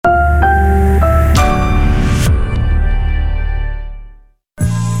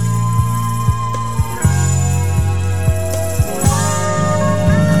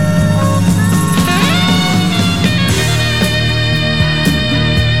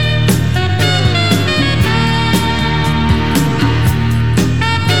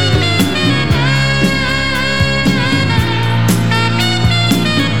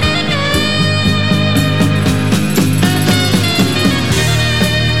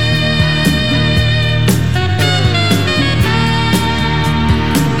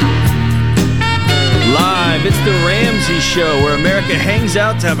Odyssey Show, where America hangs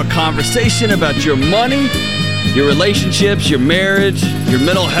out to have a conversation about your money, your relationships, your marriage, your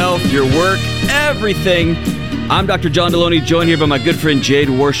mental health, your work, everything. I'm Dr. John Deloney, joined here by my good friend Jade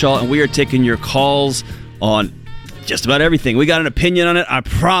Warshaw, and we are taking your calls on just about everything. We got an opinion on it, I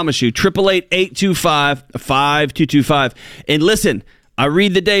promise you. 888-825-5225. And listen, I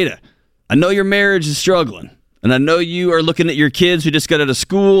read the data. I know your marriage is struggling. And I know you are looking at your kids who just got out of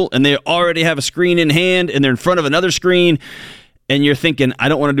school and they already have a screen in hand and they're in front of another screen. And you're thinking, I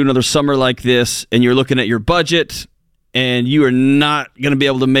don't want to do another summer like this. And you're looking at your budget and you are not going to be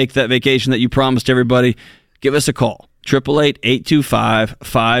able to make that vacation that you promised everybody. Give us a call.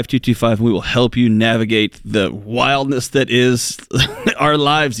 888-825-5225. We will help you navigate the wildness that is our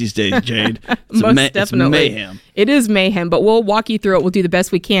lives these days, Jade. Most definitely. It's mayhem. It is mayhem, but we'll walk you through it. We'll do the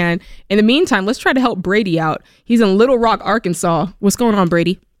best we can. In the meantime, let's try to help Brady out. He's in Little Rock, Arkansas. What's going on,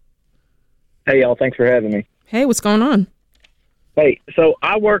 Brady? Hey, y'all. Thanks for having me. Hey, what's going on? Hey, so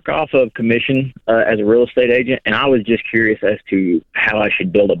I work off of commission as a real estate agent, and I was just curious as to how I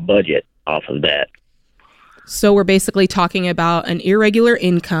should build a budget off of that. So we're basically talking about an irregular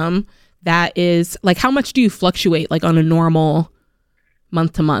income that is, like, how much do you fluctuate, like, on a normal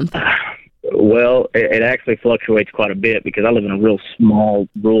month to month? Well, it actually fluctuates quite a bit because I live in a real small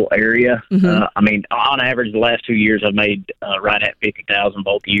rural area. Mm-hmm. I mean, on average, the last 2 years I've made right at $50,000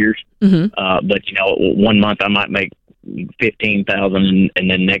 both years. Mm-hmm. But, you know, 1 month I might make $15,000 and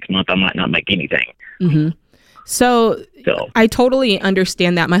then next month I might not make anything. Mm-hmm. So I totally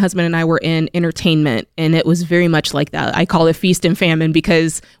understand that. My husband and I were in entertainment, and it was very much like that. I call it feast and famine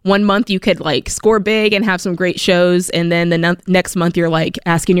because 1 month you could like score big and have some great shows, and then the next month you're like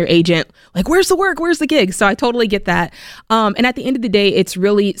asking your agent, like, where's the work? Where's the gig? So I totally get that. And at the end of the day, it's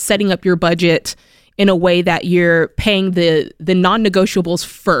really setting up your budget in a way that you're paying the non-negotiables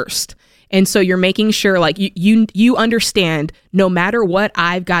first. And so you're making sure like you understand no matter what,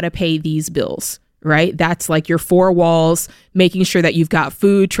 I've got to pay these bills. Right? That's like your four walls, making sure that you've got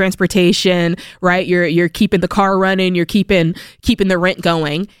food, transportation, right? You're keeping the car running, you're keeping the rent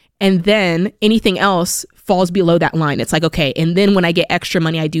going. And then anything else falls below that line. It's like, okay, and then when I get extra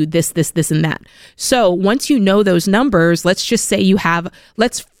money, I do this, and that. So once you know those numbers, let's just say you have,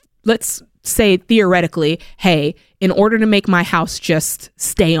 let's say theoretically, hey, in order to make my house just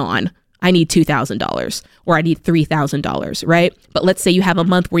stay on, I need $2,000 or I need $3,000, right? But let's say you have a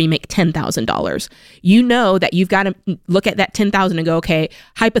month where you make $10,000. You know that you've got to look at that $10,000 and go, okay,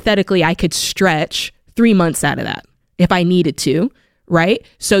 hypothetically, I could stretch 3 months out of that if I needed to, right?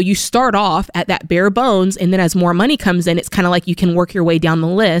 So you start off at that bare bones, and then as more money comes in, it's kind of like you can work your way down the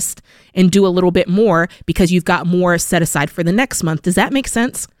list and do a little bit more because you've got more set aside for the next month. Does that make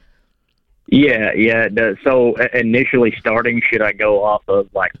sense? Yeah, it does. So initially starting, should I go off of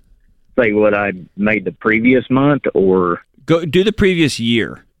like, say what I made the previous month, or go do the previous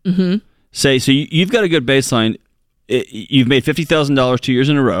year? Mm-hmm. Say, so you've got a good baseline. You've made $50,000 2 years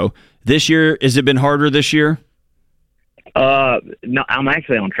in a row. This year, has it been harder this year? No, I'm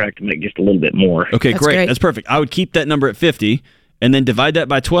actually on track to make just a little bit more. Okay, great. That's perfect. I would keep that number at 50 and then divide that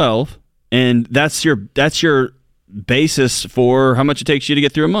by 12, and that's your basis for how much it takes you to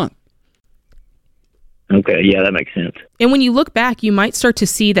get through a month. Okay, yeah, that makes sense. And when you look back, you might start to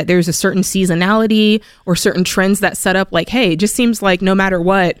see that there's a certain seasonality or certain trends that set up like, hey, it just seems like no matter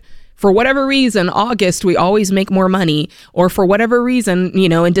what, for whatever reason, August, we always make more money. Or for whatever reason, you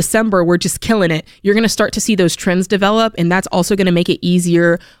know, in December, we're just killing it. You're going to start to see those trends develop. And that's also going to make it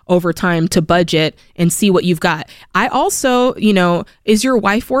easier over time to budget and see what you've got. I also, you know, is your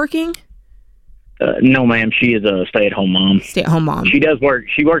wife working? No, ma'am. She is a stay-at-home mom. Stay-at-home mom. She does work.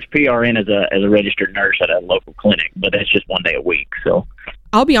 She works PRN as a registered nurse at a local clinic, but that's just 1 day a week. So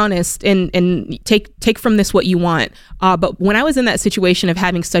I'll be honest and take from this what you want. But when I was in that situation of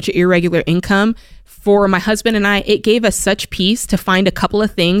having such an irregular income, for my husband and I, it gave us such peace to find a couple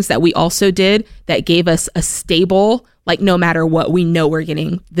of things that we also did that gave us a stable, like no matter what, we know we're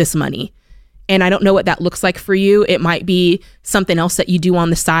getting this money. And I don't know what that looks like for you. It might be something else that you do on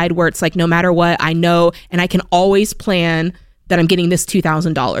the side where it's like, no matter what, I know, and I can always plan that I'm getting this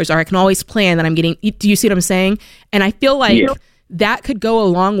 $2,000, or I can always plan that I'm getting, do you see what I'm saying? And I feel like that could go a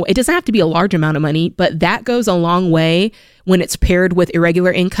long way. It doesn't have to be a large amount of money, but that goes a long way when it's paired with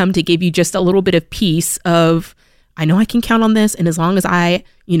irregular income to give you just a little bit of peace of, I know I can count on this. And as long as I,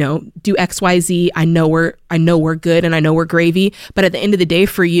 you know, do X, Y, Z, I know we're good and I know we're gravy. But at the end of the day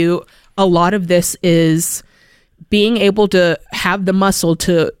for you, a lot of this is being able to have the muscle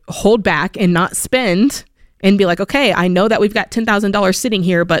to hold back and not spend and be like, okay, I know that we've got $10,000 sitting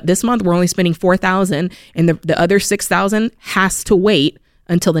here, but this month we're only spending $4,000 and the other $6,000 has to wait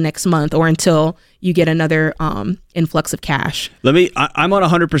until the next month or until you get another influx of cash. I'm on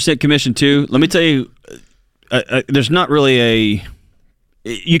 100% commission too. Let me tell you, there's not really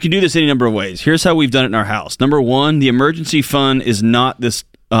you can do this any number of ways. Here's how we've done it in our house. Number one, the emergency fund is not this,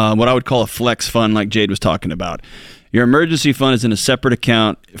 what I would call a flex fund like Jade was talking about. Your emergency fund is in a separate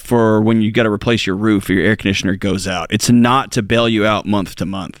account for when you got to replace your roof or your air conditioner goes out. It's not to bail you out month to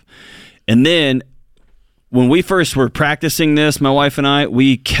month. And then when we first were practicing this, my wife and I,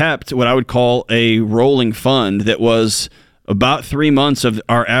 we kept what I would call a rolling fund that was about 3 months of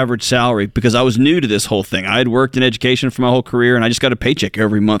our average salary because I was new to this whole thing. I had worked in education for my whole career and I just got a paycheck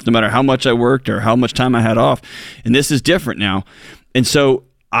every month, no matter how much I worked or how much time I had off. And this is different now. And so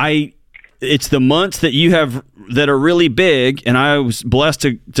it's the months that you have that are really big. And I was blessed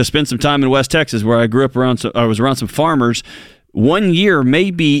to spend some time in West Texas where I grew up I was around some farmers. 1 year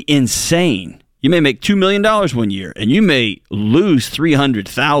may be insane. You may make $2 million 1 year and you may lose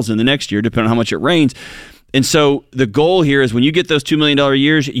 $300,000 the next year, depending on how much it rains. And so the goal here is when you get those $2 million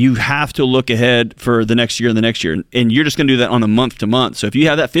years, you have to look ahead for the next year and the next year. And you're just going to do that on a month to month. So if you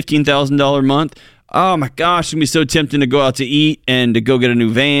have that $15,000 month, oh my gosh, it's going to be so tempting to go out to eat and to go get a new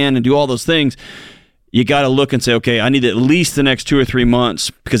van and do all those things. You got to look and say, okay, I need at least the next 2 or 3 months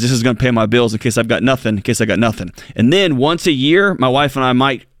because this is going to pay my bills in case I got nothing. And then once a year, my wife and I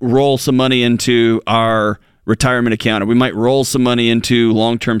might roll some money into our retirement account, or we might roll some money into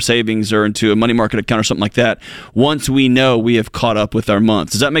long-term savings or into a money market account or something like that once we know we have caught up with our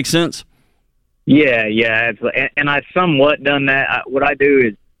month. Does that make sense? Yeah, absolutely. And I've somewhat done that. What I do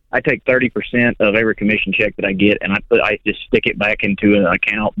is I take 30% of every commission check that I get and I just stick it back into an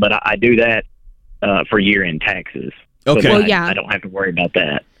account, but I do that for year-end taxes. Okay. So well, yeah. I don't have to worry about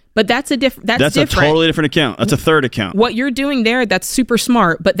that. But that's different. That's a totally different account. That's a third account. What you're doing there, that's super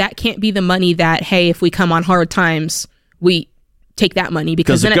smart, but that can't be the money that, hey, if we come on hard times, we take that money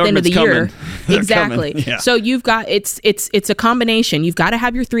because then at the end of the year, exactly. Yeah. So you've got it's a combination. You've got to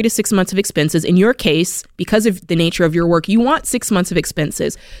have your 3 to 6 months of expenses. In your case, because of the nature of your work, you want 6 months of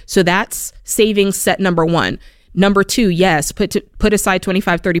expenses. So that's savings set number one. Number two, yes, put aside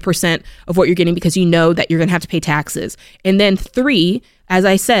 25, 30% of what you're getting because you know that you're going to have to pay taxes. And then 3, as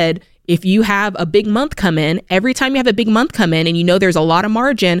I said, if you have a big month come in, every time you have a big month come in and you know there's a lot of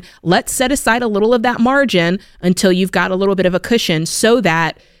margin, let's set aside a little of that margin until you've got a little bit of a cushion so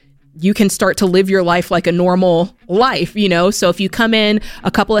that you can start to live your life like a normal life, So if you come in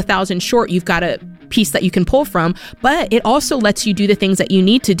a couple of thousand short, you've got a piece that you can pull from, but it also lets you do the things that you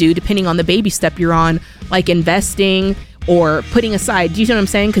need to do depending on the baby step you're on, like investing or putting aside. Do you know what I'm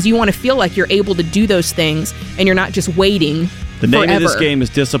saying? Because you want to feel like you're able to do those things and you're not just waiting The name forever. of this game is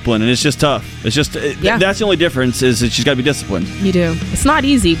discipline, and it's just tough. It's just that's the only difference is that she's got to be disciplined. You do. It's not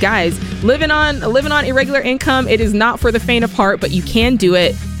easy, guys. Living on irregular income, it is not for the faint of heart, but you can do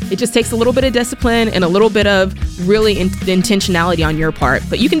it. It just takes a little bit of discipline and a little bit of really intentionality on your part,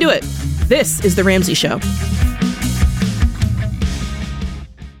 but you can do it. This is The Ramsey Show.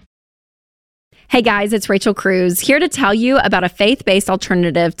 Hey guys, it's Rachel Cruz here to tell you about a faith-based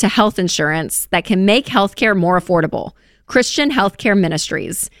alternative to health insurance that can make healthcare more affordable. Christian Healthcare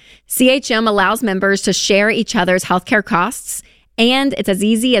Ministries. CHM allows members to share each other's healthcare costs, and it's as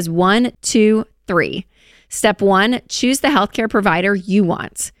easy as 1, 2, 3. Step 1, choose the healthcare provider you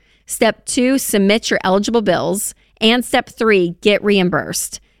want. Step 2, submit your eligible bills. And Step 3, get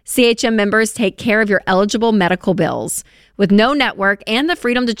reimbursed. CHM members take care of your eligible medical bills. With no network and the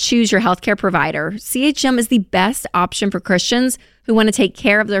freedom to choose your healthcare provider, CHM is the best option for Christians who want to take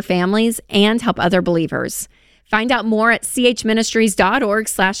care of their families and help other believers. Find out more at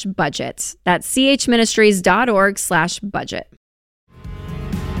chministries.org/budget. That's chministries.org/budget.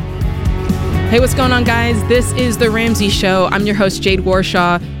 Hey, what's going on, guys? This is The Ramsey Show. I'm your host, Jade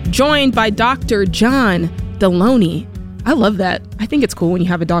Warshaw, joined by Dr. John Deloney. I love that. I think it's cool when you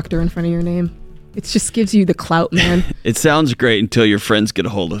have a doctor in front of your name. It just gives you the clout, man. It sounds great until your friends get a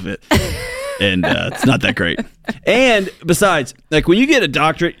hold of it. And it's not that great. And besides, like when you get a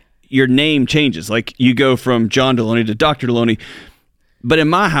doctorate, your name changes. Like you go from John Deloney to Dr. Deloney. But in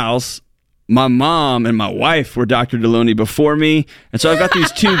my house, my mom and my wife were Dr. Deloney before me. And so I've got these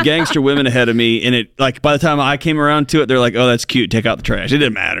two gangster women ahead of me. And it, like, by the time I came around to it, they're like, oh, that's cute. Take out the trash. It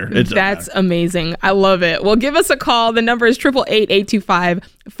didn't matter. That's amazing. I love it. Well, give us a call. The number is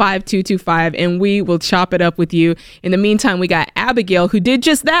 888-825-5225, and we will chop it up with you. In the meantime, we got Abigail, who did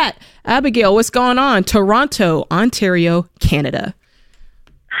just that. Abigail, what's going on? Toronto, Ontario, Canada.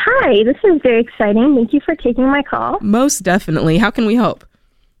 Hi, this is very exciting. Thank you for taking my call. Most definitely. How can we help?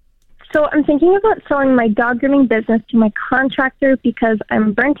 So I'm thinking about selling my dog grooming business to my contractor because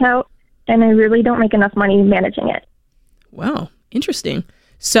I'm burnt out and I really don't make enough money managing it. Wow, interesting.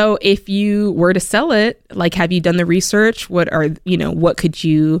 So if you were to sell it, like, have you done the research? What could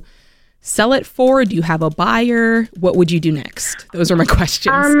you sell it for? Do you have a buyer? What would you do next? Those are my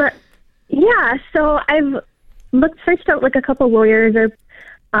questions. Yeah, so I've searched out like a couple lawyers or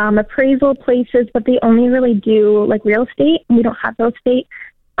appraisal places, but they only really do like real estate, and we don't have real estate.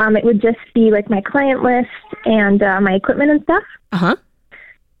 It would just be like my client list and my equipment and stuff. Uh-huh.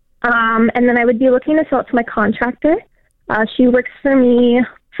 And then I would be looking to sell it to my contractor. She works for me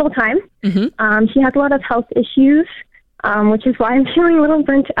full-time. Mm-hmm. She has a lot of health issues, which is why I'm feeling a little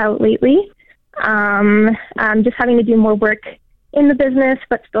burnt out lately. I'm just having to do more work in the business,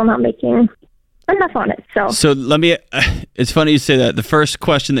 but still not making enough on it. So let me, it's funny you say that. The first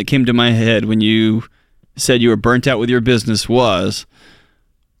question that came to my head when you said you were burnt out with your business was,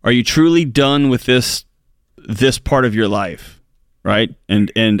 are you truly done with this part of your life? Right?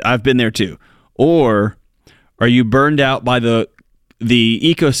 And I've been there too. Or are you burned out by the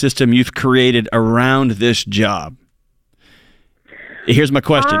ecosystem you've created around this job? Here's my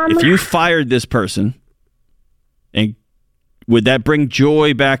question. If you fired this person, and would that bring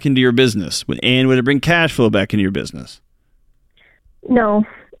joy back into your business? And would it bring cash flow back into your business? No.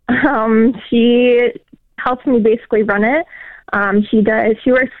 She helps me basically run it.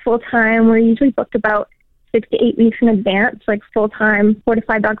 She works full-time. We're usually booked about 6 to 8 weeks in advance, like full-time, 4 to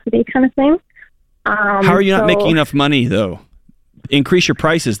 5 dogs a day kind of thing. How are you not making enough money, though? Increase your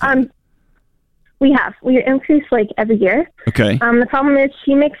prices then. We increase like every year. Okay. The problem is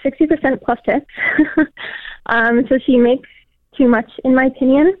she makes 60% plus tips. So she makes too much, in my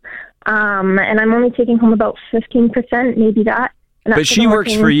opinion. And I'm only taking home about 15%, maybe that. And but she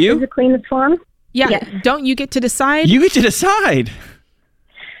works for you? Physically in the salon. Yeah. Yes. Don't you get to decide? You get to decide.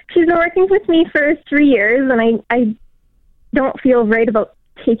 She's been working with me for 3 years, and I don't feel right about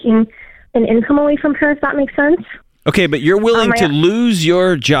taking an income away from her, if that makes sense. Okay, but you're willing to lose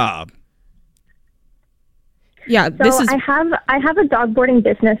your job. Yeah, so I have a dog boarding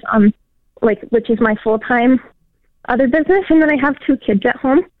business, which is my full-time other business, and then I have 2 kids at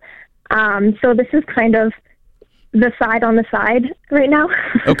home. So this is kind of the side on the side right now.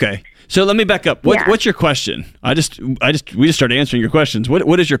 Okay. So let me back up. What's your question? We just started answering your questions.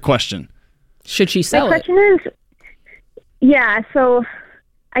 What is your question? Should she sell it? My question is, so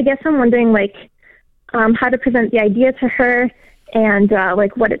I guess I'm wondering how to present the idea to her and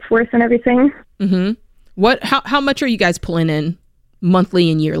what it's worth and everything. Mm-hmm. How much are you guys pulling in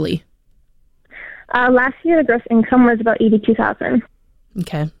monthly and yearly? Last year the gross income was about $82,000.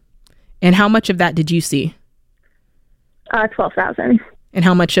 Okay. And how much of that did you see? $12,000. And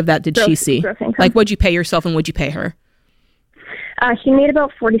how much of that did she see? Like, what'd you pay yourself and what'd you pay her? She made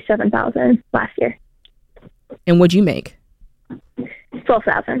about $47,000 last year. And what'd you make?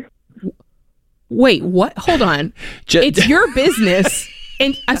 $12,000. Wait, what? Hold on. It's your business.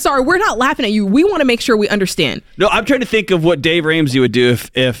 And I'm sorry, we're not laughing at you. We want to make sure we understand. No, I'm trying to think of what Dave Ramsey would do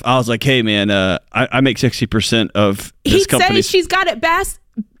if I was like, hey, man, I make 60% of this company. He'd say she's got it backwards.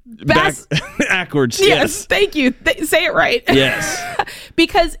 Yes, thank you. Say it right. Yes.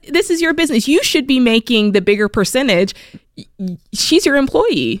 Because this is your business. You should be making the bigger percentage. She's your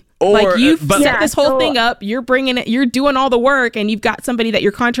employee. You've set this whole thing up. You're bringing it. You're doing all the work, and you've got somebody that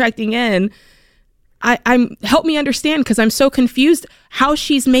you're contracting in. Help me understand, because I'm so confused how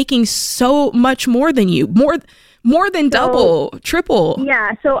she's making so much more than you, more than double, triple.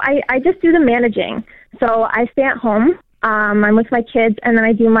 Yeah. So I just do the managing. So I stay at home. I'm with my kids, and then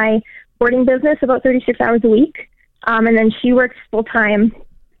I do my boarding business about 36 hours a week. And then she works full time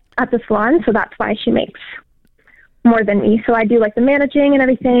at the salon, so that's why she makes more than me. So I do the managing and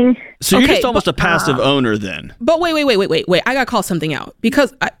everything. So you're just almost a passive owner then. But wait. I gotta call something out,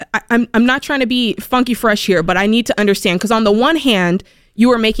 because I'm not trying to be funky fresh here, but I need to understand, because on the one hand,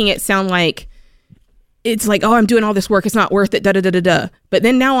 you are making it sound like it's like, oh, I'm doing all this work, it's not worth it, da da da da da. But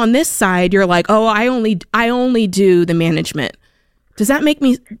then now on this side, you're like, oh, I only do the management. Does that make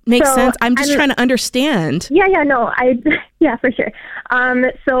sense? I'm just trying to understand. Yeah, for sure.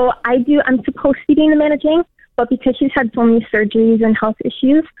 So I'm supposed to be doing the managing, but because she's had so many surgeries and health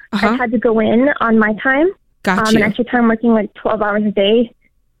issues, I've had to go in on my time. Gotcha. And extra time working 12 hours a day,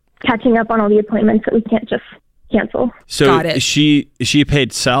 catching up on all the appointments that we can't just cancel. So Got it. Is she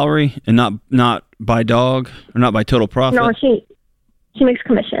paid salary and not by dog, or not by total profit? No, she makes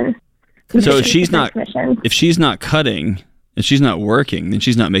commission. So if she's not cutting, if she's not working, then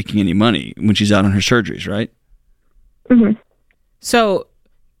she's not making any money when she's out on her surgeries, right? Mm-hmm. So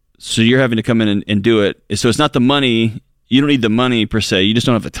you're having to come in and do it. So it's not the money. You don't need the money per se. You just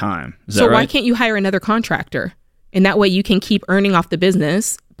don't have the time. Is that right? So why can't you hire another contractor? And that way you can keep earning off the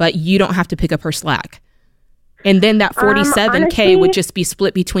business, but you don't have to pick up her slack. And then that 47K honestly, would just be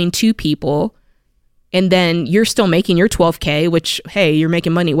split between 2 people. And then you're still making your 12K, which, hey, you're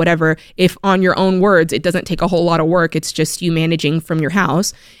making money, whatever. If on your own words, it doesn't take a whole lot of work. It's just you managing from your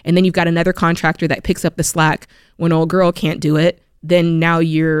house. And then you've got another contractor that picks up the slack when old girl can't do it. Then now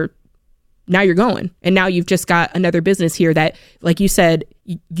you're going. And now you've just got another business here that, like you said,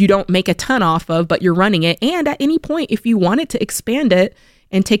 you don't make a ton off of, but you're running it. And at any point, if you wanted to expand it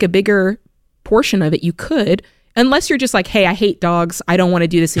and take a bigger portion of it, you could. Unless you're just like, hey, I hate dogs. I don't want to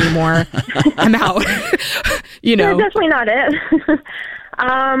do this anymore. I'm out. That's definitely not it.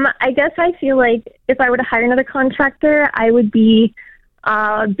 I guess I feel like if I were to hire another contractor, I would be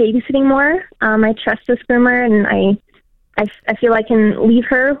babysitting more. I trust this groomer, and I feel I can leave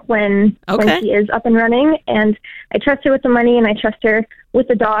her when she is up and running. And I trust her with the money, and I trust her with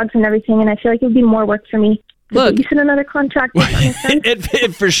the dogs and everything. And I feel like it would be more work for me to babysit another contractor.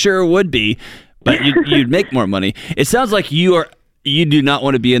 It for sure would be. But you'd make more money. It sounds like you do not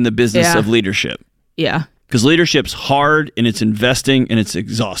want to be in the business of leadership. Yeah. Because leadership's hard, and it's investing, and it's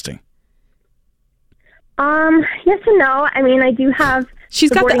exhausting. Yes and no. I mean, I do have.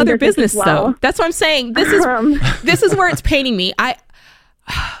 She's got the other business though. That's what I'm saying. This is where it's paining me.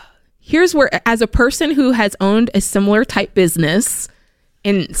 Here's where, as a person who has owned a similar type business,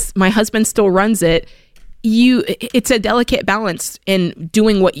 and my husband still runs it. It's a delicate balance in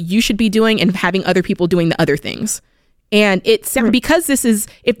doing what you should be doing and having other people doing the other things. And it's because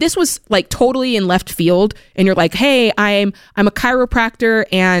if this was like totally in left field and you're like, hey, I'm a chiropractor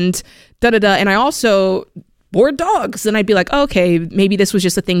and and I also board dogs, and I'd be like, okay, maybe this was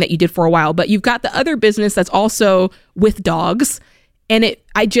just a thing that you did for a while, but you've got the other business that's also with dogs. And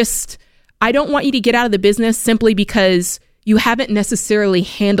I don't want you to get out of the business simply because you haven't necessarily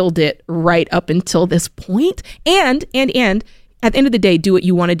handled it right up until this point. And at the end of the day, do what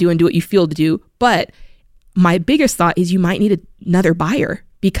you want to do and do what you feel to do. But my biggest thought is you might need another buyer,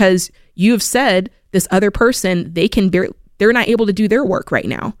 because you have said this other person, they're not able to do their work right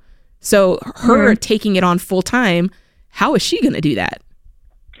now. So her taking it on full time, how is she going to do that?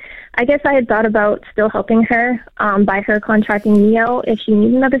 I guess I had thought about still helping her by her contracting me out if she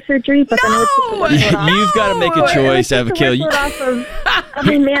needs another surgery, but then you've got to make a choice, Abigail. Off of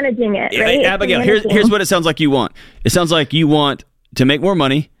me managing it, right? Abigail, here's what it sounds like you want. It sounds like you want to make more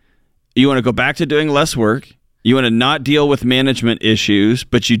money. You want to go back to doing less work. You want to not deal with management issues,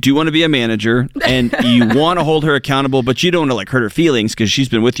 but you do want to be a manager, and you want to hold her accountable, but you don't want to like hurt her feelings because she's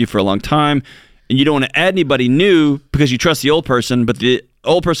been with you for a long time, and you don't want to add anybody new because you trust the old person, but the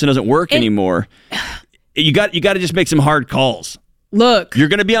old person doesn't work anymore. You got to just make some hard calls. Look, you're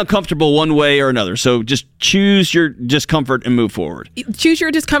going to be uncomfortable one way or another, so just choose your discomfort and move forward. Choose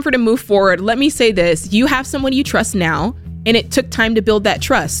your discomfort and move forward. Let me say this. You have someone you trust now, and it took time to build that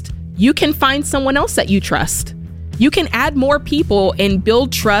trust. You can find someone else that you trust. You can add more people and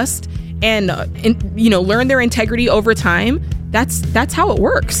build trust and learn their integrity over time. That's how it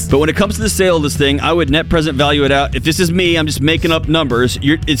works. But when it comes to the sale of this thing, I would net present value it out. If this is me, I'm just making up numbers.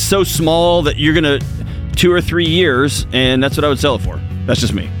 It's so small that you're going to 2 or 3 years, and that's what I would sell it for. That's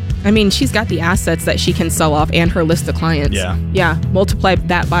just me. I mean, she's got the assets that she can sell off and her list of clients. Yeah. Multiply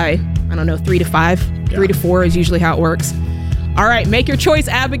that by, 3 to 5. 3 to 4 is usually how it works. All right, make your choice,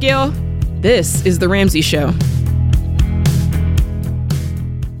 Abigail. This is The Ramsey Show.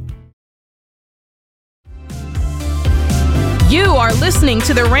 You are listening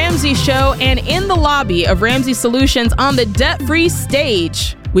to The Ramsey Show, and in the lobby of Ramsey Solutions on the debt-free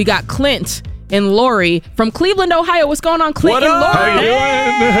stage, we got Clint and Lori from Cleveland, Ohio. What's going on, Clint and Lori? How you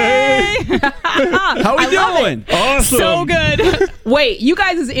doing? Hey! How we doing? Awesome. So good. Wait, you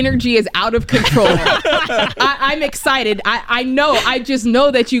guys' energy is out of control. I'm excited. I just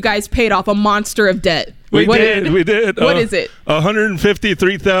know that you guys paid off a monster of debt. We did. What is it?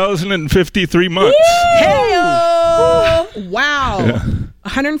 153,000 in 53 months. Hey! Wow. Yeah.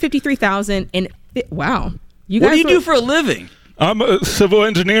 153,000 and wow. What do you do for a living? I'm a civil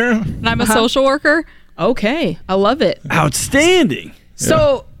engineer. And I'm a social worker. Okay. I love it. Outstanding.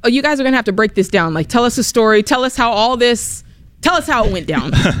 So you guys are going to have to break this down. Like, tell us a story. Tell us how it went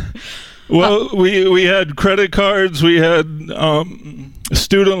down. Well, we had credit cards. We had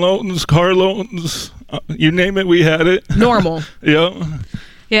student loans, car loans. You name it, we had it. Normal. Yeah.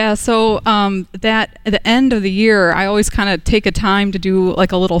 Yeah, so that at the end of the year, I always kind of take a time to do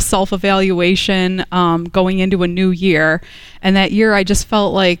like a little self-evaluation going into a new year. And that year, I just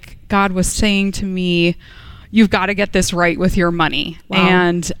felt like God was saying to me, you've got to get this right with your money. Wow.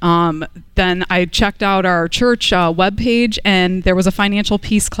 And then I checked out our church webpage, and there was a financial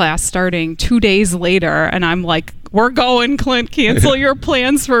peace class starting 2 days later. And I'm like, we're going, Clint. Cancel your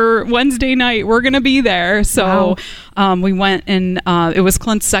plans for Wednesday night. We're going to be there. So we went, and it was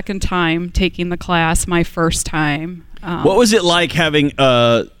Clint's second time taking the class, my first time. What was it like having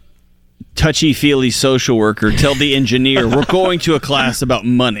a touchy-feely social worker tell the engineer, we're going to a class about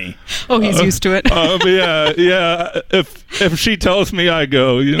money? Oh, he's used to it. Yeah. If she tells me, I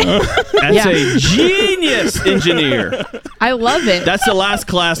go, you know. That's a genius engineer. I love it. That's the last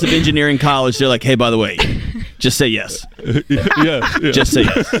class of engineering college. They're like, hey, by the way, just say yes. Yeah. Just say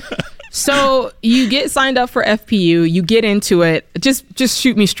yes. So you get signed up for FPU, you get into it. Just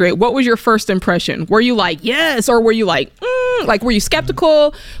shoot me straight. What was your first impression? Were you like, yes, or were you like, were you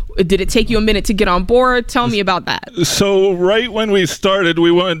skeptical? Did it take you a minute to get on board? Tell me about that. So right when we started, we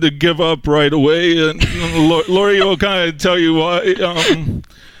wanted to give up right away, and Lori will kind of tell you why.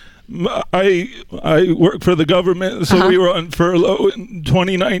 I work for the government, so we were on furlough in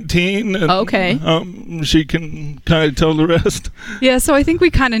 2019. And, okay. She can kind of tell the rest. Yeah, so I think we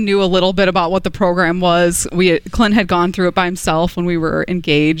kind of knew a little bit about what the program was. Clint had gone through it by himself when we were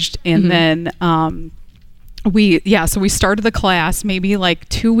engaged, and then so we started the class. Maybe like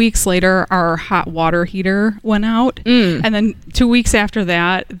 2 weeks later, our hot water heater went out, and then 2 weeks after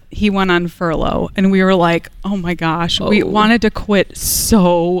that, he went on furlough, and we were like, oh my gosh, we wanted to quit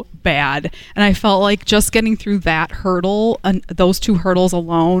so bad. And I felt like just getting through that hurdle, and those two hurdles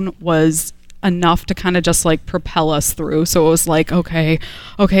alone, was enough to kind of just like propel us through. So it was like, okay,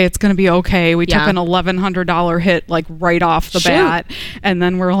 it's gonna be okay. We took an $1,100 hit like right off the bat, and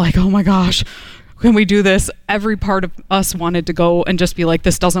then we're like, oh my gosh, can we do this? Every part of us wanted to go and just be like,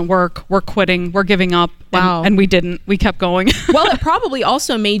 this doesn't work. We're quitting. We're giving up. Wow. And we didn't. We kept going. Well, it probably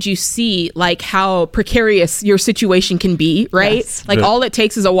also made you see like how precarious your situation can be, right? Yes. Like all it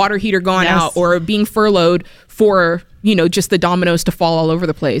takes is a water heater going out or being furloughed for, just the dominoes to fall all over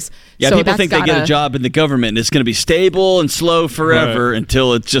the place. Yeah, so people think they get a job in the government and it's going to be stable and slow forever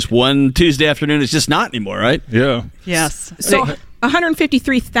until it's just one Tuesday afternoon. It's just not anymore, right? Yeah. Yes. So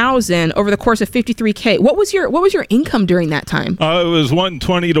 153,000 over the course of 53K. What was your income during that time? It was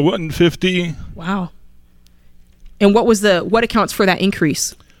 120 to 150. Wow. And what accounts for that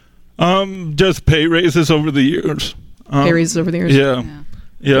increase? Just pay raises over the years. Pay raises over the years. Yeah.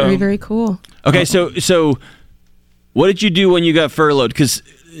 Very, very cool. Okay, so what did you do when you got furloughed? Because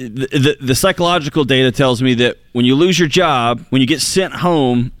the psychological data tells me that when you lose your job, when you get sent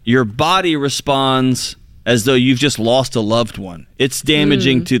home, your body responds as though you've just lost a loved one. It's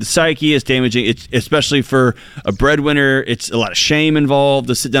damaging to the psyche. It's damaging, especially for a breadwinner. It's a lot of shame involved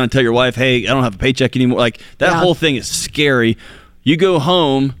to sit down and tell your wife, hey, I don't have a paycheck anymore. Like, that whole thing is scary. You go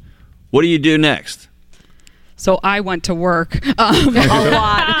home, what do you do next? So I went to work a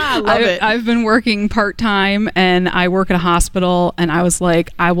lot. I love it. I've been working part-time, and I work at a hospital, and I was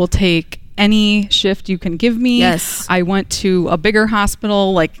like, I will take any shift you can give me. Yes. I went to a bigger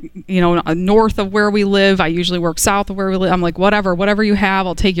hospital, like, north of where we live. I usually work south of where we live. I'm like, whatever you have.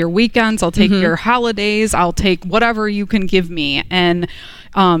 I'll take your weekends. I'll take your holidays. I'll take whatever you can give me. And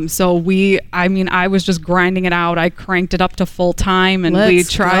I was just grinding it out. I cranked it up to full time, and we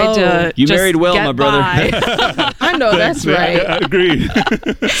tried to. You just married well, get my brother. I know that's right. I agree.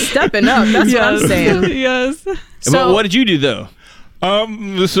 Stepping up. That's what I'm saying. Yes. So what did you do though?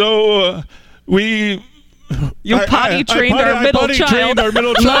 We potty trained our middle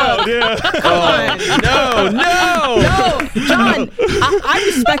child. Yeah. No, John. I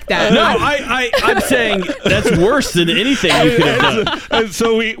respect that. No, I'm saying that's worse than anything you could have done. And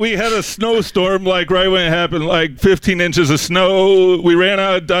so we had a snowstorm, like right when it happened, like 15 inches of snow. We ran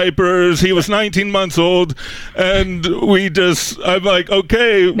out of diapers. He was 19 months old, and I'm like,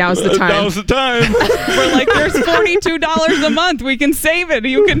 okay, now's the time. Now's the time. We're like, there's $42 a month. We can save it.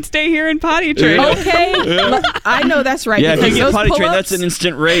 You can stay here and potty train. Okay. Yeah. I know that's right. Yeah, if you get potty trained, that's an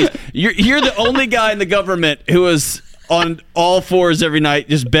instant raise. You're the only guy in the government who is on all fours every night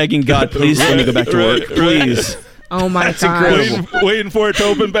just begging God, please let me go back to work. Please. Oh my God. Waiting for it to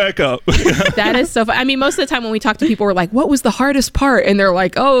open back up. That is so fun. I mean, most of the time when we talk to people, we're like, what was the hardest part? And they're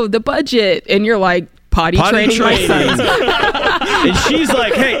like, oh, the budget. And you're like, potty training my sons. And she's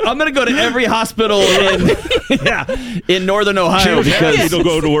like, hey, I'm going to go to every hospital in Northern Ohio. She was happy to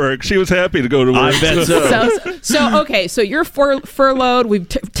go to work. She was happy to go to work. I bet so. So you're furloughed. We've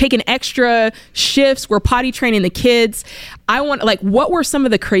taken extra shifts. We're potty training the kids. What were some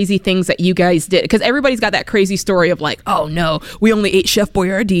of the crazy things that you guys did? Because everybody's got that crazy story of like, oh no, we only ate Chef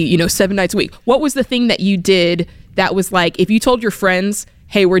Boyardee, 7 nights a week. What was the thing that you did that was like, if you told your friends,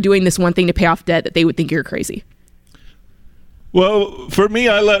 hey, we're doing this one thing to pay off debt, that they would think you're crazy? Well, for me,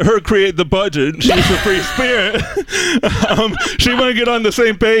 I let her create the budget. She's a free spirit. She wouldn't get on the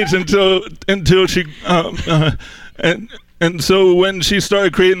same page until she and so when she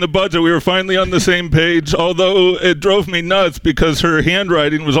started creating the budget, we were finally on the same page, although it drove me nuts because her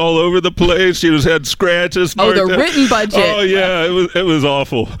handwriting was all over the place. She had scratches. Oh, the written budget. Oh, yeah, it was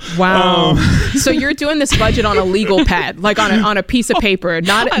awful. Wow. So you're doing this budget on a legal pad, like on a piece of paper,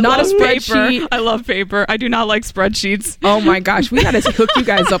 not a spreadsheet. Paper. I love paper. I do not like spreadsheets. Oh, my gosh. We got to hook you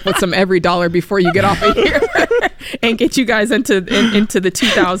guys up with some Every Dollar before you get off of here and get you guys into the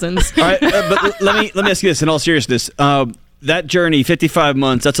 2000s. All right, but let me ask you this in all seriousness. That journey, 55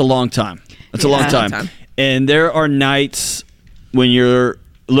 months, that's a long time. That's a long time. And there are nights when you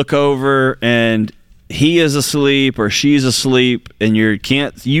look over and he is asleep or she's asleep and you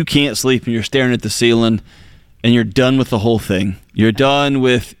can't sleep and you're staring at the ceiling and you're done with the whole thing. You're done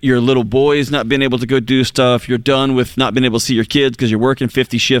with your little boys not being able to go do stuff. You're done with not being able to see your kids because you're working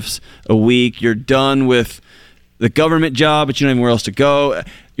 50 shifts a week. You're done with the government job, but you don't have anywhere else to go.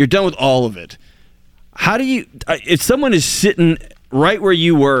 You're done with all of it. How do you, if someone is sitting right where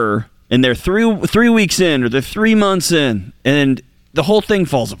you were and they're three weeks in or they're 3 months in and the whole thing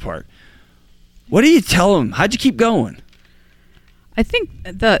falls apart, what do you tell them? How'd you keep going? I think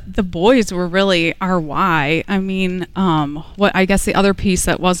the boys were really our why. I mean, what I guess the other piece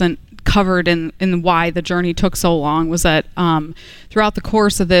that wasn't covered in why the journey took so long was that throughout the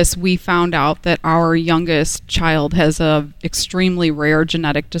course of this, we found out that our youngest child has a extremely rare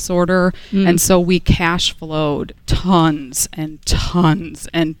genetic disorder, and so we cash flowed tons and tons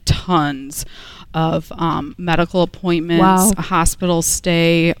and tons of medical appointments, a hospital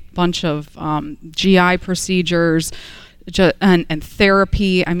stay, bunch of GI procedures, and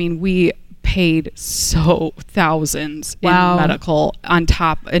therapy. I mean, we paid thousands in medical on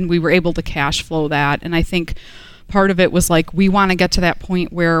top, and we were able to cash flow that. And I think part of it was like, we want to get to that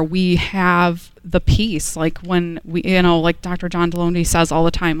point where we have the peace, like when we, like Dr. John Deloney says all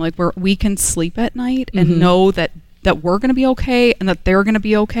the time, like we can sleep at night and know that we're going to be okay and that they're going to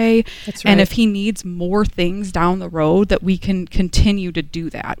be okay. That's right. And if he needs more things down the road, that we can continue to do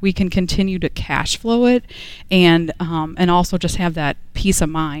that. We can continue to cash flow it and also just have that peace of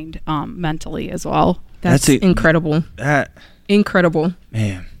mind mentally as well. That's incredible. Incredible.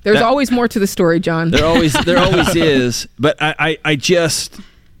 Man. There's always more to the story, John. There always is. But I just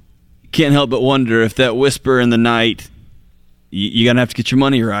can't help but wonder if that whisper in the night, you're going to have to get your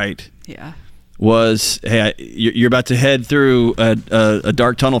money right. Yeah. Was, hey, you're about to head through a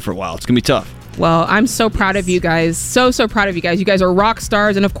dark tunnel for a while. It's going to be tough. Well, I'm so proud of you guys. So proud of you guys. You guys are rock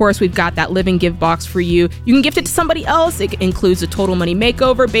stars. And of course, we've got that Live and Give box for you. You can gift it to somebody else. It includes a Total Money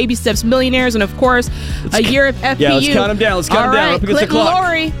Makeover, Baby Steps Millionaires, and of course, a year of FPU. Yeah, let's count them down. All right, Clinton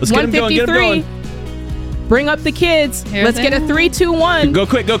Laurie, let's 153. Bring up the kids. Let's get a 3, 2, 1. Go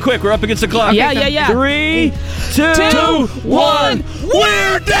quick. We're up against the clock. Yeah. 3, 2, 1.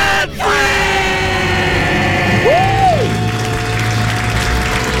 We're dead free!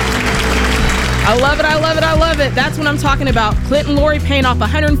 I love it. That's what I'm talking about. Clinton Laurie paying off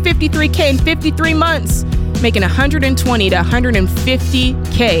 $153K in 53 months, making $120 to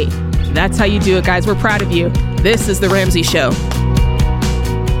 $150K. That's how you do it, guys. We're proud of you. This is The Ramsey Show.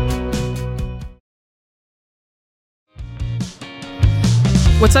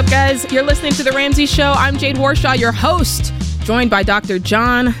 What's up, guys? You're listening to The Ramsey Show. I'm Jade Warshaw, your host, joined by Dr.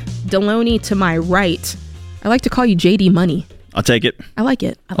 John Deloney to my right. I like to call you JD Money. I'll take it. I like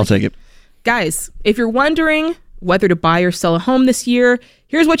it. I'll take it. Guys, if you're wondering whether to buy or sell a home this year,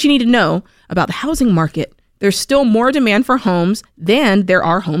 here's what you need to know about the housing market. There's still more demand for homes than there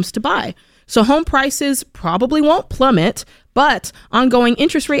are homes to buy. So home prices probably won't plummet, but ongoing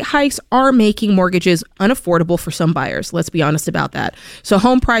interest rate hikes are making mortgages unaffordable for some buyers. Let's be honest about that. So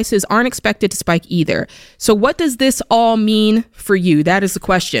home prices aren't expected to spike either. So what does this all mean for you? That is the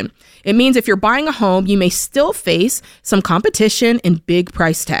question. It means if you're buying a home, you may still face some competition and big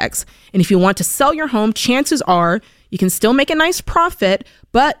price tags. And if you want to sell your home, chances are you can still make a nice profit,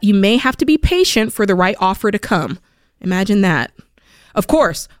 but you may have to be patient for the right offer to come. Imagine that. Of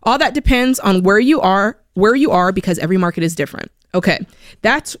course, all that depends on where you are because every market is different. Okay,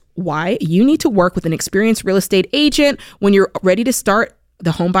 that's why you need to work with an experienced real estate agent when you're ready to start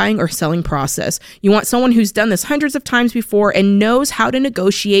the home buying or selling process. You want someone who's done this hundreds of times before and knows how to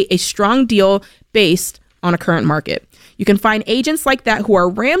negotiate a strong deal based on a current market. You can find agents like that who are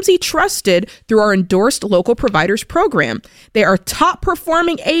Ramsey trusted through our endorsed local providers program. They are top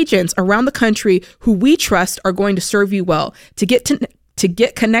performing agents around the country who we trust are going to serve you well. To get To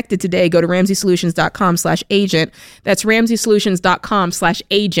get connected today, go to RamseySolutions.com/agent. That's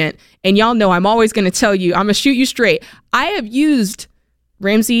RamseySolutions.com/agent. And y'all know I'm always going to tell you, I'm going to shoot you straight. I have used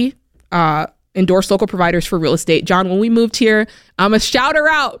Ramsey endorsed local providers for real estate. John, when we moved here, I'm going to shout her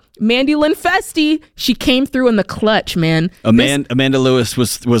out. Mandy Lynn Festi. She came through in the clutch, man. Amanda Lewis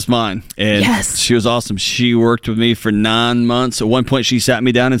was mine. And yes. She was awesome. She worked with me for 9 months. At one point, she sat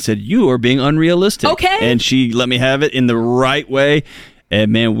me down and said, "You are being unrealistic." Okay. And she let me have it in the right way.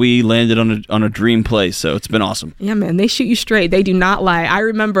 And man, we landed on a dream place. So it's been awesome. Yeah, man, they shoot you straight. They do not lie. I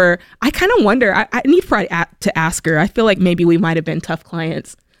remember, I kind of wonder, I need probably to ask her. I feel like maybe we might have been tough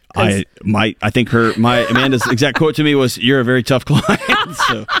clients. I think Amanda's exact quote to me was, "You're a very tough client."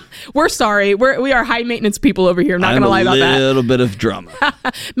 So we're sorry. We are high maintenance people over here. I'm not going to lie about that. A little bit of drama.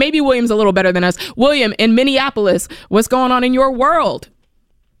 Maybe William's a little better than us. William, in Minneapolis, what's going on in your world?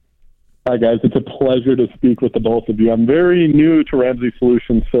 Hi, guys. It's a pleasure to speak with the both of you. I'm very new to Ramsey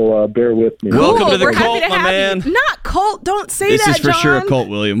Solutions, so bear with me. Welcome to the We're cult, happy to my have man. You. Not cult. Don't say this that, is for John. sure a cult,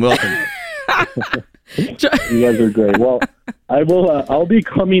 William. Welcome. You guys are great. Well, I'll be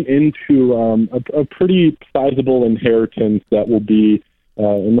coming into a pretty sizable inheritance that will be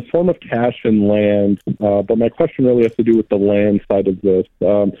in the form of cash and land. But my question really has to do with the land side of this.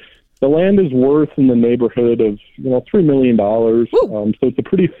 The land is worth in the neighborhood of $3 million. So it's a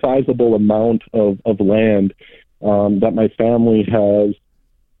pretty sizable amount of land that my family has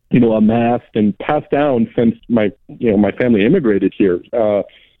amassed and passed down since my family immigrated here.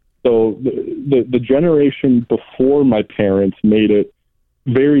 So the generation before my parents made it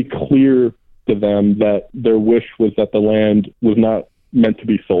very clear to them that their wish was that the land was not meant to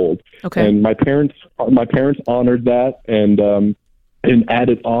be sold. Okay. And my parents honored that and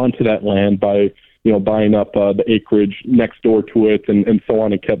added on to that land by buying up the acreage next door to it and so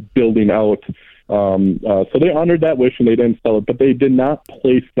on, and kept building out. So they honored that wish and they didn't sell it, but they did not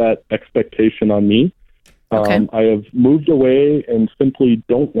place that expectation on me. Okay. I have moved away and simply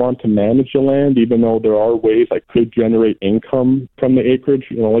don't want to manage the land, even though there are ways I could generate income from the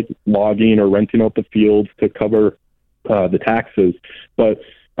acreage, like logging or renting out the fields to cover the taxes. But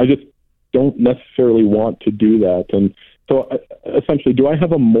I just don't necessarily want to do that. And so essentially, do I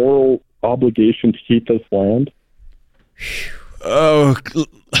have a moral obligation to keep this land? Oh,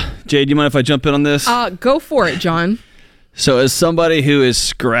 Jay, do you mind if I jump in on this? Go for it, John. So as somebody who is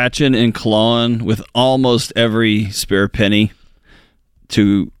scratching and clawing with almost every spare penny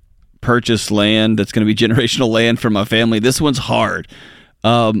to purchase land that's going to be generational land for my family, this one's hard.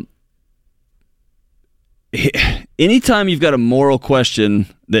 Anytime you've got a moral question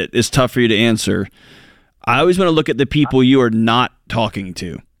that is tough for you to answer, I always want to look at the people you are not talking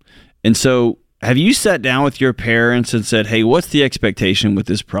to. And so have you sat down with your parents and said, "Hey, what's the expectation with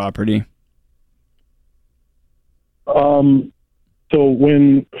this property?" So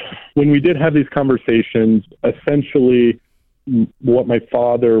when we did have these conversations, essentially what my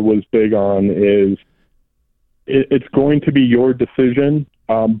father was big on is it's going to be your decision,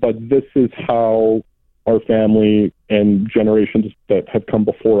 but this is how our family and generations that have come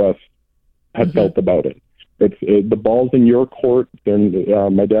before us have felt about it. The ball's in your court. And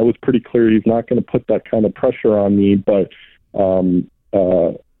my dad was pretty clear he's not going to put that kind of pressure on me, but he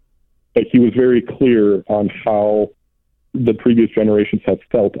was very clear on how the previous generations have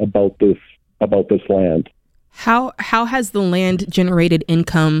felt about this land. How has the land generated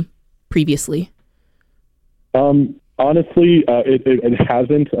income previously? Honestly, it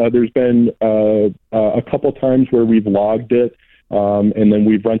hasn't. There's been a couple times where we've logged it, and then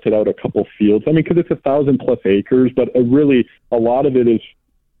we've rented out a couple fields. I mean, because it's 1,000+ acres, but really a lot of it is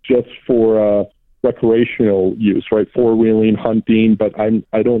just for recreational use, right? 4-wheeling, hunting, but I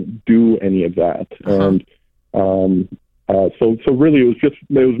don't do any of that. And so really it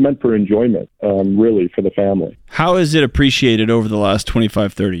was meant for enjoyment, really, for the family. How has it appreciated over the last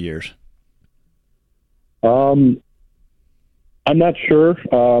 25, 30 years? I'm not sure,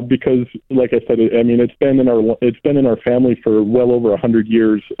 because like I said, it's been in our family for well over 100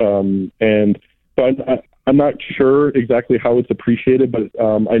 years. And so I'm not sure exactly how it's appreciated, but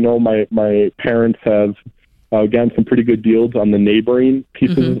I know my parents have gotten some pretty good deals on the neighboring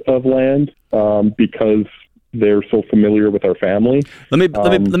pieces of land, because they're so familiar with our family. Let me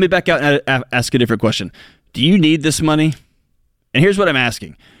back out and ask a different question. Do you need this money? And here's what I'm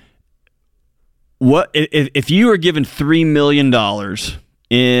asking. What if you were given $3 million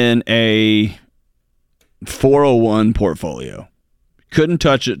in a 401 portfolio, couldn't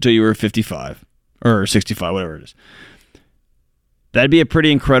touch it till you were 55 or 65, whatever it is? That'd be a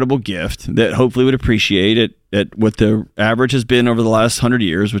pretty incredible gift that hopefully would appreciate it at what the average has been over the last 100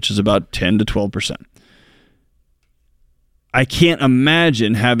 years, which is about 10 to 12%. I can't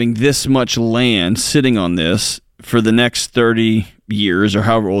imagine having this much land sitting on this for the next 30 years or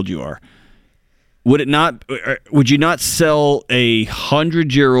however old you are. Would you not sell a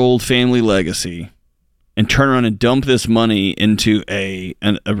 100-year-old family legacy and turn around and dump this money into a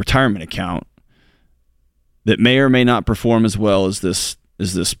retirement account that may or may not perform as well as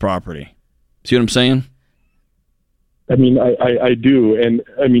this property? See what I'm saying? I mean, I do. And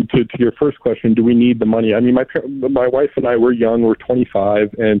I mean, to your first question, do we need the money? I mean, my wife and I, we're young, we're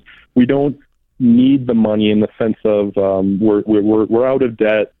 25, and we don't need the money in the sense of we're out of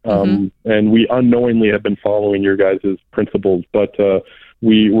debt, and we unknowingly have been following your guys' principles, but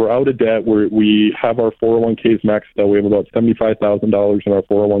we're out of debt. We have our 401ks maxed out. We have about $75,000 in our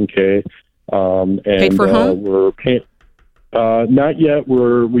 401k. And paid for home? We're paying. Not yet.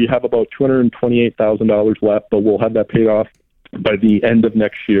 We have about $228,000 left, but we'll have that paid off by the end of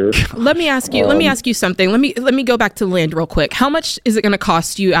next year. Let me ask you something. Let me go back to land real quick. How much is it going to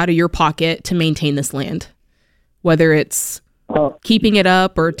cost you out of your pocket to maintain this land? Whether it's keeping it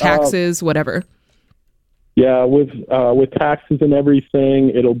up or taxes, whatever. Yeah, with taxes and everything,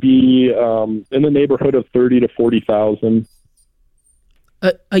 it'll be in the neighborhood of $30,000 to $40,000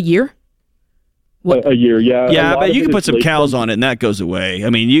 a year. A year, yeah. Yeah, but you can put some cows on it, and that goes away. I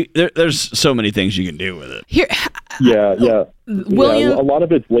mean, there's so many things you can do with it. Here, yeah. William, a lot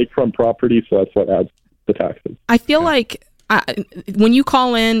of it's lakefront property, so that's what adds the taxes. I feel like when you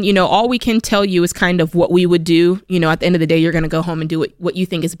call in, all we can tell you is kind of what we would do. At the end of the day, you're going to go home and do what you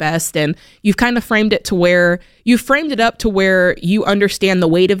think is best, and you've kind of framed it up to where you understand the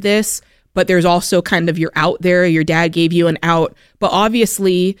weight of this, but there's also kind of you're out there. Your dad gave you an out, but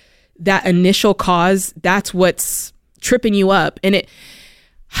obviously that initial cause, that's what's tripping you up. And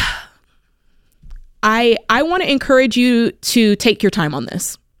I want to encourage you to take your time on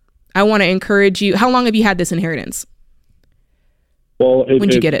this. I want to encourage you. How long have you had this inheritance? Well,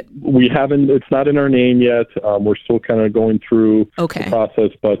 when'd you get it? We haven't, it's not in our name yet. We're still kind of going through the process,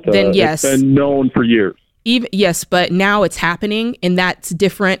 but then yes, it's been known for years. Yes, but now it's happening, and that's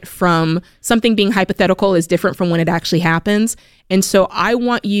different from something being hypothetical is different from when it actually happens. And so I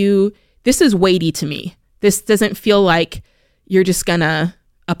want you, this is weighty to me. This doesn't feel like you're just gonna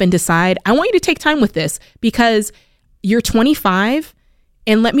up and decide. I want you to take time with this because you're 25,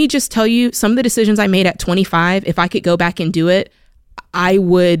 and let me just tell you some of the decisions I made at 25, if I could go back and do it, I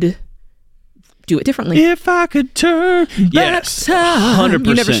would do it differently. If I could turn back time. 100%.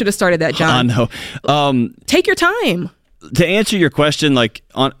 You never should have started that, John. I know. Take your time. To answer your question,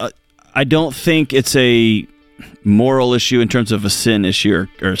 I don't think it's a moral issue in terms of a sin issue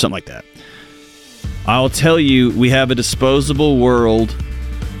or something like that. I'll tell you, we have a disposable world,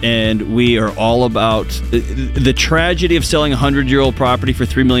 and we are all about the tragedy of selling a 100-year-old property for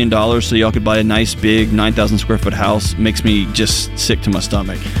 $3 million so y'all could buy a nice big 9,000 square foot house makes me just sick to my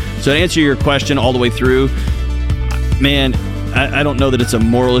stomach. So to answer your question all the way through, man, I don't know that it's a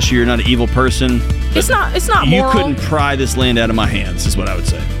moral issue. You're not an evil person. It's not moral. You couldn't pry this land out of my hands is what I would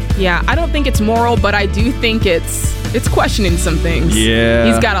say. Yeah, I don't think it's moral, but I do think it's questioning some things. Yeah.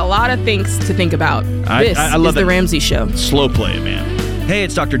 He's got a lot of things to think about. This I love is The Ramsey Show. Slow play it, man. Hey,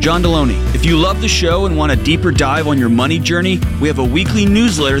 it's Dr. John Deloney. If you love the show and want a deeper dive on your money journey, we have a weekly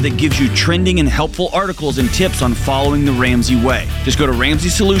newsletter that gives you trending and helpful articles and tips on following the Ramsey way. Just go to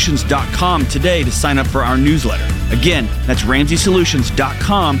RamseySolutions.com today to sign up for our newsletter. Again, that's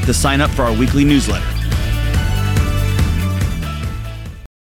RamseySolutions.com to sign up for our weekly newsletter.